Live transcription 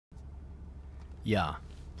Yah,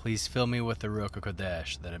 please fill me with the Ruach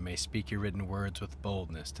HaKodesh, that I may speak your written words with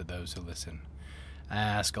boldness to those who listen. I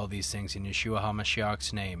ask all these things in Yeshua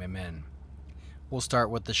HaMashiach's name, amen. We'll start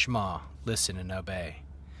with the Shema, listen and obey.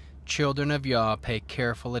 Children of Yah, pay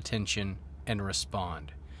careful attention and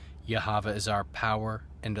respond. Yahweh is our power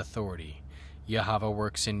and authority. Yahweh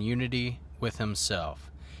works in unity with himself.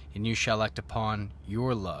 And you shall act upon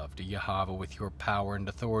your love to Yahweh with your power and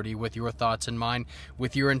authority, with your thoughts in mind,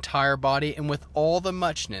 with your entire body, and with all the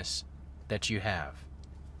muchness that you have.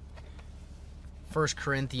 1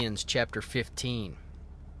 Corinthians chapter 15.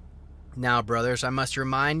 Now, brothers, I must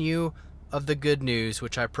remind you of the good news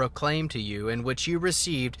which I proclaimed to you, and which you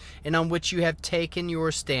received, and on which you have taken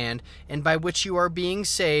your stand, and by which you are being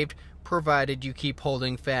saved, provided you keep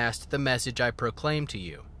holding fast the message I proclaimed to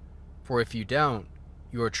you. For if you don't,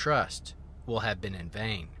 your trust will have been in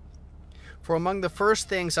vain. For among the first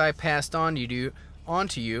things I passed on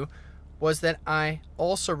to you was that I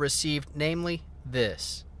also received, namely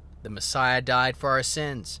this: the Messiah died for our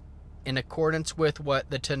sins, in accordance with what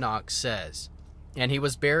the Tanakh says, and he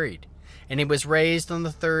was buried, and he was raised on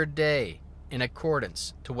the third day, in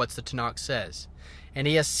accordance to what the Tanakh says, and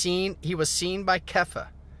he was seen by Kepha,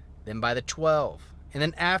 then by the 12, and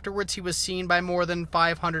then afterwards he was seen by more than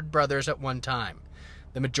 500 brothers at one time,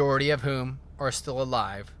 the majority of whom are still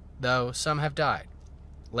alive, though some have died.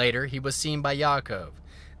 Later he was seen by Yaakov,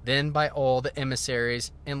 then by all the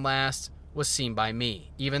emissaries, and last was seen by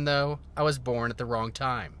me, even though I was born at the wrong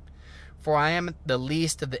time. For I am the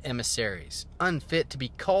least of the emissaries, unfit to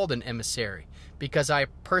be called an emissary, because I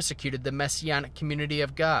persecuted the messianic community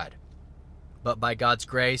of God. But by God's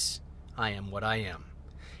grace I am what I am.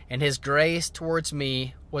 And his grace towards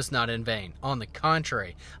me was not in vain. On the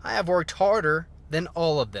contrary, I have worked harder than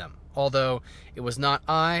all of them, although it was not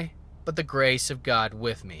I, but the grace of God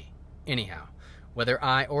with me. Anyhow, whether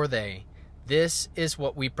I or they, this is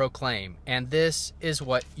what we proclaim, and this is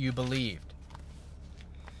what you believed.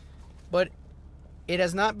 But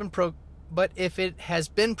if it has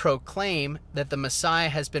been proclaimed that the Messiah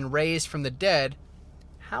has been raised from the dead,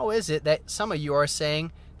 how is it that some of you are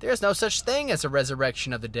saying there is no such thing as a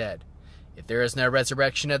resurrection of the dead? If there is no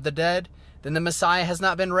resurrection of the dead, then the Messiah has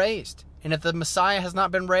not been raised. And if the Messiah has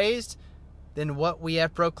not been raised, then what we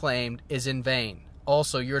have proclaimed is in vain.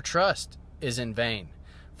 Also, your trust is in vain.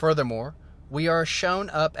 Furthermore, we are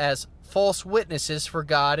shown up as false witnesses for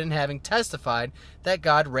God in having testified that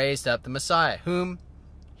God raised up the Messiah, whom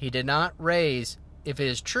he did not raise, if it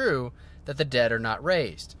is true that the dead are not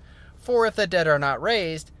raised. For if the dead are not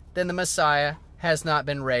raised, then the Messiah has not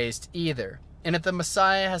been raised either. And if the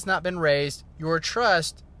Messiah has not been raised, your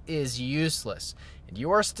trust is useless, and you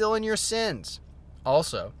are still in your sins.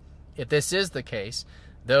 Also, if this is the case,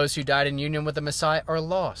 those who died in union with the Messiah are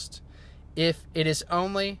lost. If it is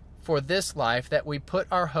only for this life that we put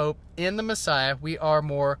our hope in the Messiah, we are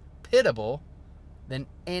more pitiable than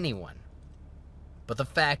anyone. But the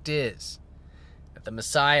fact is that the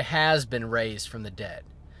Messiah has been raised from the dead,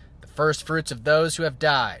 the first fruits of those who have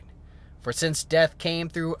died. For since death came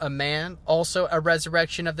through a man, also a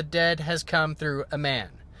resurrection of the dead has come through a man.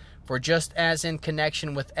 For just as in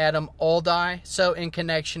connection with Adam all die, so in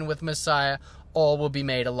connection with Messiah all will be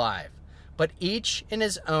made alive, but each in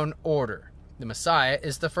his own order. The Messiah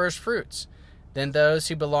is the first fruits, then those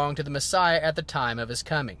who belong to the Messiah at the time of his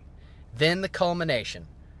coming, then the culmination,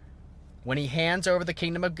 when he hands over the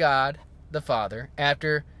kingdom of God the Father,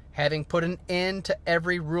 after having put an end to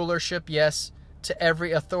every rulership, yes, to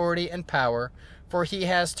every authority and power, for he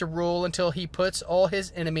has to rule until he puts all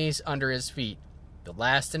his enemies under his feet. The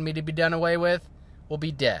last enemy to be done away with will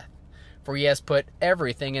be death, for he has put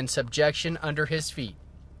everything in subjection under his feet.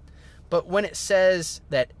 But when it says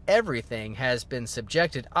that everything has been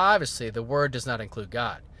subjected, obviously the word does not include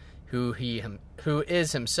God, who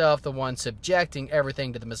is himself the one subjecting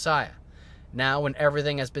everything to the Messiah. Now, when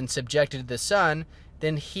everything has been subjected to the Son,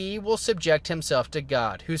 then he will subject himself to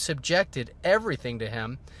God, who subjected everything to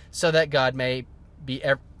him, so that God may be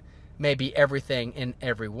everything in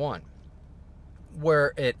every one.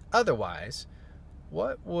 Were it otherwise,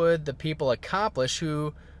 what would the people accomplish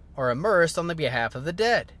who are immersed on the behalf of the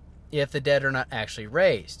dead, if the dead are not actually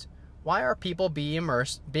raised? Why are people being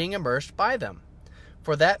immersed by them?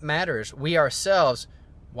 For that matters, we ourselves,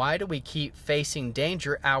 why do we keep facing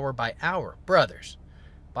danger hour by hour? Brothers,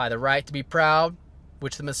 by the right to be proud,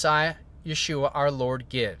 which the Messiah, Yeshua, our Lord,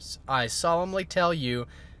 gives, I solemnly tell you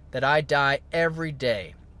that I die every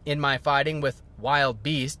day. In my fighting with wild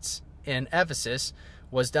beasts in Ephesus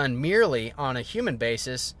was done merely on a human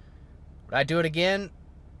basis. Would I do it again?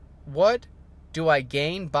 What do I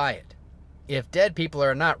gain by it? If dead people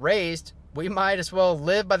are not raised, We might as well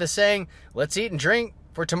live by the saying, let's eat and drink,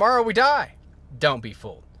 for tomorrow we die. Don't be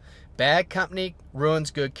fooled. Bad company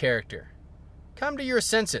ruins good character. Come to your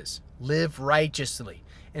senses, live righteously,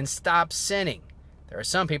 and stop sinning. There are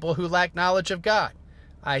some people who lack knowledge of God.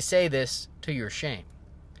 I say this to your shame.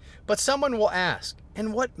 But someone will ask,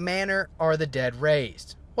 in what manner are the dead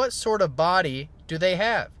raised? What sort of body do they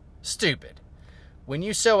have? Stupid. When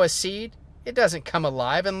you sow a seed, it doesn't come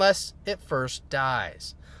alive unless it first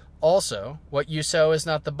dies. Also, what you sow is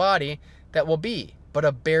not the body that will be, but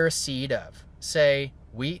a bare seed of, say,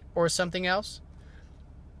 wheat or something else.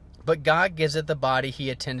 But God gives it the body he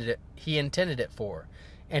intended it for,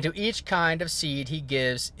 and to each kind of seed he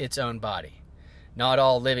gives its own body. Not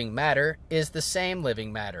all living matter is the same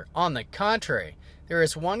living matter. On the contrary, there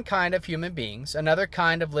is one kind of human beings, another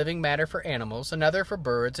kind of living matter for animals, another for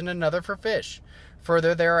birds, and another for fish.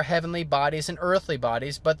 Further, there are heavenly bodies and earthly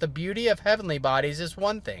bodies, but the beauty of heavenly bodies is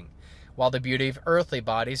one thing, while the beauty of earthly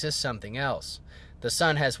bodies is something else. The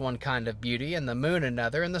sun has one kind of beauty, and the moon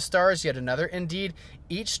another, and the stars yet another. Indeed,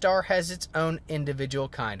 each star has its own individual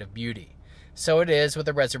kind of beauty. So it is with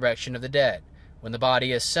the resurrection of the dead. When the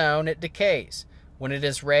body is sown, it decays. When it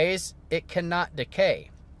is raised, it cannot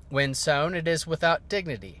decay. When sown, it is without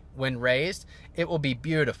dignity. When raised, it will be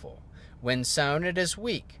beautiful. When sown, it is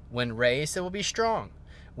weak. When raised, it will be strong.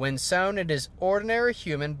 When sown, it is ordinary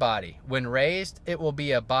human body. When raised, it will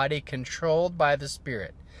be a body controlled by the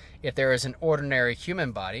Spirit. If there is an ordinary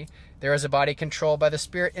human body, there is a body controlled by the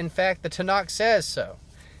Spirit. In fact, the Tanakh says so.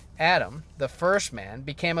 Adam, the first man,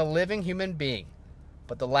 became a living human being.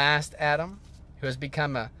 But the last Adam, who has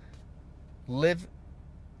become a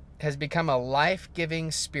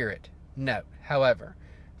life-giving spirit. Note, however,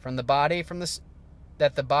 the body from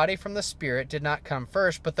the Spirit did not come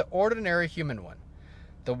first, but the ordinary human one.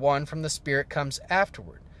 The one from the Spirit comes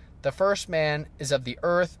afterward. The first man is of the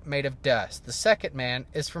earth, made of dust. The second man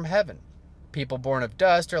is from heaven. People born of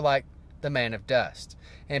dust are like the man of dust,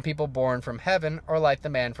 and people born from heaven are like the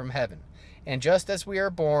man from heaven. And just as we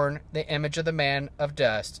are born the image of the man of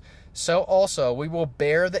dust, so also we will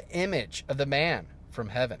bear the image of the man from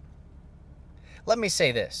heaven. Let me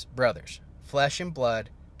say this, brothers. Flesh and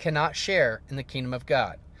blood cannot share in the kingdom of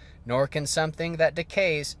God, nor can something that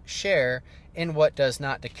decays share in what does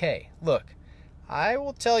not decay. Look, I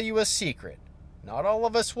will tell you a secret. Not all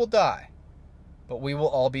of us will die, but we will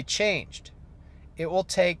all be changed. It will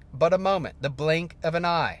take but a moment, the blink of an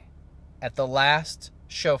eye, at the last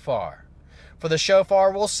shofar. For the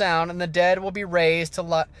shofar will sound, and the dead will be raised to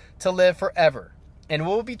live forever, and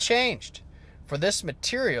will be changed. For this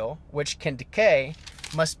material, which can decay,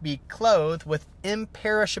 must be clothed with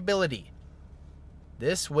imperishability.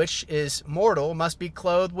 This which is mortal must be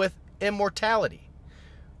clothed with immortality.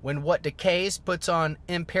 When what decays puts on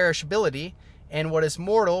imperishability, and what is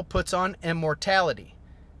mortal puts on immortality,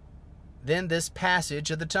 then this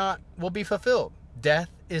passage of the Tanakh will be fulfilled. Death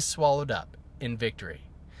is swallowed up in victory.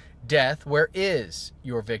 Death, where is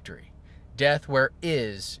your victory? Death, where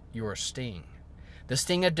is your sting? The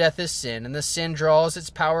sting of death is sin, and the sin draws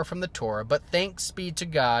its power from the Torah. But thanks be to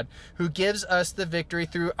God, who gives us the victory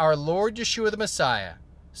through our Lord Yeshua the Messiah.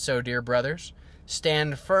 So, dear brothers,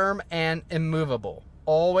 stand firm and immovable,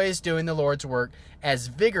 always doing the Lord's work as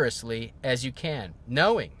vigorously as you can,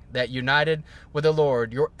 knowing that united with the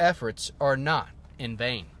Lord, your efforts are not in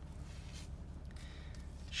vain.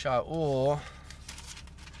 Shaul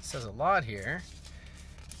says a lot here.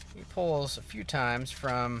 He pulls a few times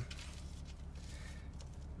from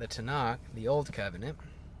the Tanakh, the Old Covenant.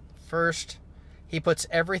 First, he puts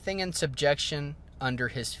everything in subjection under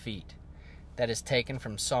his feet. That is taken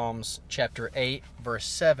from Psalms chapter 8, verse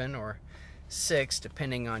 7 or 6,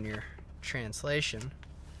 depending on your translation.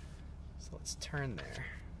 So let's turn there.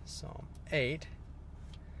 Psalm 8.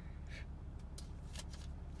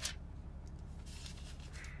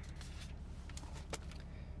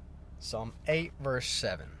 Psalm 8, verse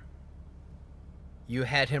 7. You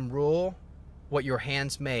had him rule what your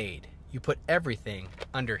hands made. You put everything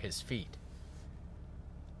under his feet.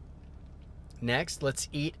 Next, let's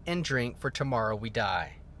eat and drink, for tomorrow we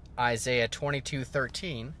die. Isaiah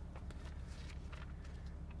 22:13.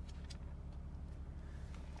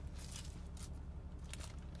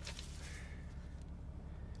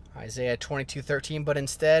 Isaiah 22:13. But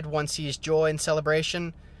instead, one sees joy and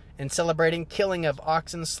celebration, and celebrating killing of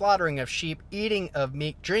oxen, slaughtering of sheep, eating of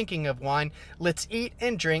meat, drinking of wine. Let's eat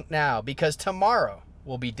and drink now, because tomorrow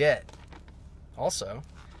will be dead. Also,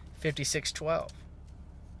 56:12.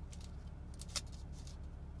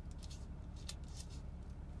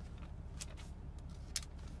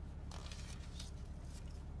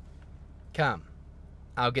 Come,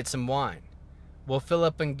 I'll get some wine. We'll fill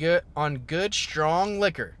up on good, strong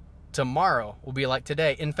liquor. Tomorrow will be like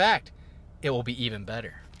today. In fact, it will be even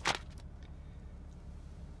better.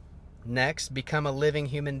 Next, become a living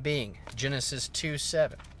human being. Genesis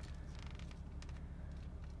 2:7.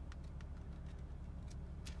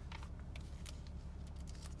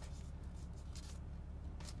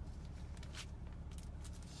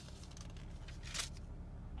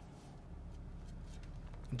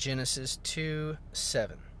 Genesis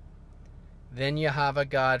 2:7. Then Yahweh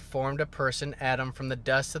God formed a person, Adam, from the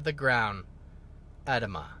dust of the ground,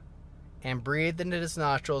 Adamah, and breathed into his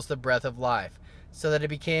nostrils the breath of life, so that it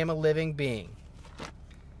became a living being.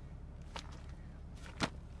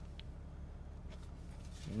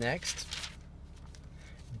 Next,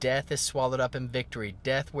 death is swallowed up in victory.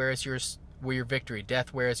 Death, where is your victory?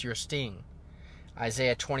 Death, where is your sting?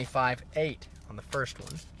 Isaiah 25:8 on the first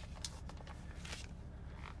one.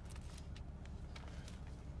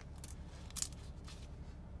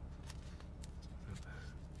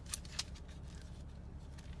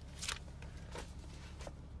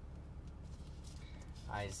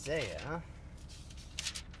 Isaiah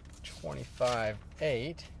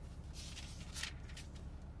 25:8.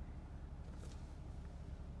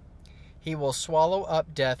 He will swallow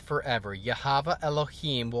up death forever. Yahweh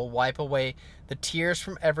Elohim will wipe away the tears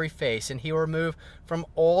from every face, and he will remove from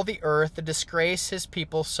all the earth the disgrace his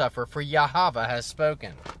people suffer, for Yahweh has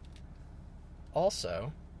spoken.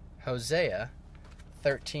 Also, Hosea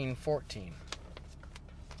 13:14.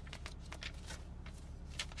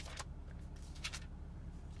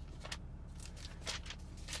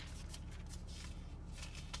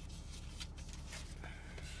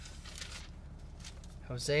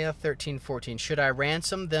 Hosea 13:14. Should I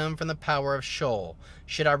ransom them from the power of Sheol?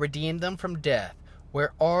 Should I redeem them from death?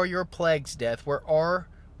 Where are your plagues, death?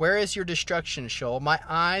 Where is your destruction, Sheol? My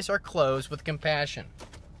eyes are closed with compassion.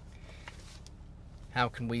 How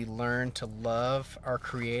can we learn to love our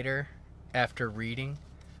Creator after reading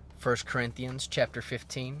 1 Corinthians chapter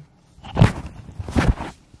 15?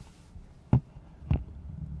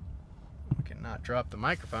 We cannot drop the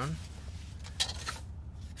microphone.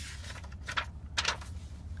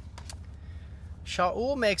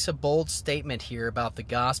 Shaul makes a bold statement here about the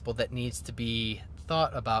gospel that needs to be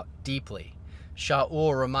thought about deeply.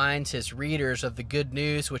 Shaul reminds his readers of the good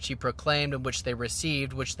news which he proclaimed and which they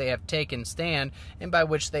received, which they have taken stand, and by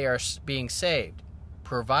which they are being saved,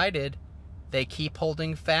 provided they keep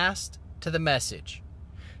holding fast to the message.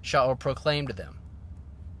 Shaul proclaimed to them,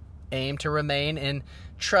 aim to remain in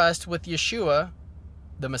trust with Yeshua,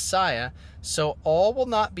 the Messiah, so all will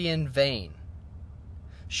not be in vain.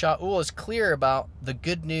 Shaul is clear about the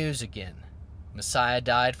good news again. Messiah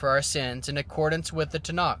died for our sins in accordance with the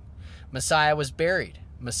Tanakh. Messiah was buried.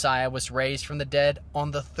 Messiah was raised from the dead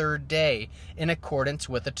on the third day in accordance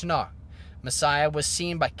with the Tanakh. Messiah was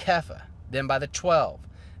seen by Kepha, then by the 12,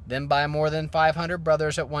 then by more than 500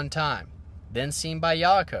 brothers at one time, then seen by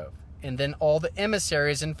Yaakov, and then all the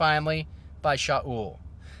emissaries, and finally by Shaul.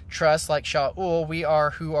 Trust like Shaul, we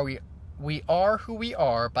are who we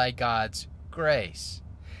are by God's grace.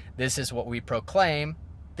 This is what we proclaim.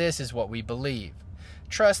 This is what we believe.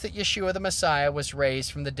 Trust that Yeshua the Messiah was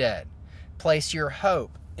raised from the dead. Place your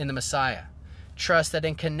hope in the Messiah. Trust that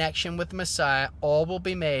in connection with the Messiah, all will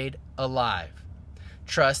be made alive.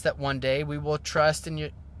 Trust that one day we will trust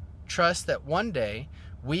that one day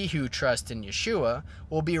we who trust in Yeshua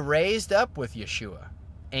will be raised up with Yeshua.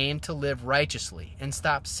 Aim to live righteously and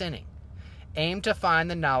stop sinning. Aim to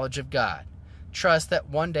find the knowledge of God. Trust that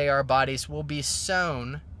one day our bodies will be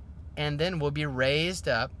sown and then will be raised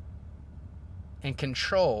up and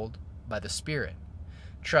controlled by the Spirit.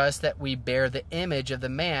 Trust that we bear the image of the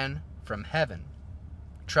man from heaven.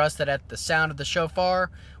 Trust that at the sound of the shofar,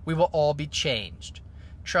 we will all be changed.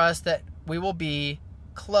 Trust that we will be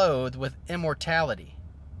clothed with immortality,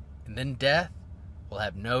 and then death will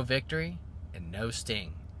have no victory and no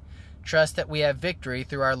sting. Trust that we have victory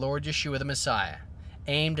through our Lord Yeshua the Messiah.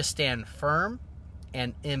 Aim to stand firm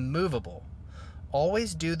and immovable.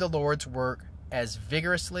 Always do the Lord's work as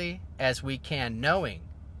vigorously as we can, knowing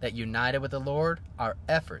that united with the Lord, our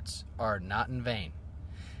efforts are not in vain.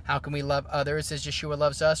 How can we love others as Yeshua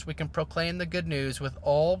loves us? We can proclaim the good news with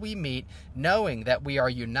all we meet, knowing that we are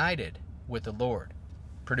united with the Lord.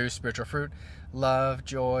 Produce spiritual fruit: love,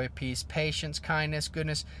 joy, peace, patience, kindness,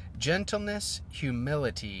 goodness, gentleness,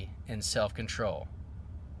 humility, and self-control.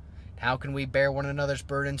 How can we bear one another's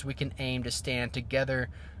burdens? We can aim to stand together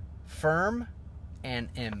firm and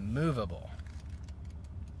immovable.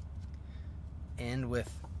 End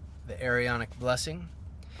with the Aaronic blessing.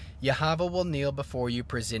 Yahweh will kneel before you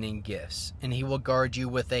presenting gifts, and he will guard you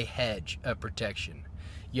with a hedge of protection.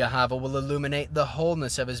 Yahweh will illuminate the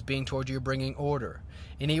wholeness of his being toward you, bringing order,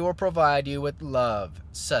 and he will provide you with love,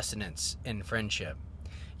 sustenance, and friendship.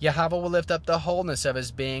 Yahweh will lift up the wholeness of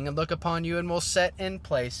his being and look upon you and will set in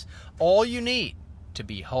place all you need to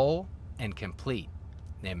be whole and complete.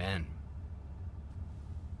 Amen.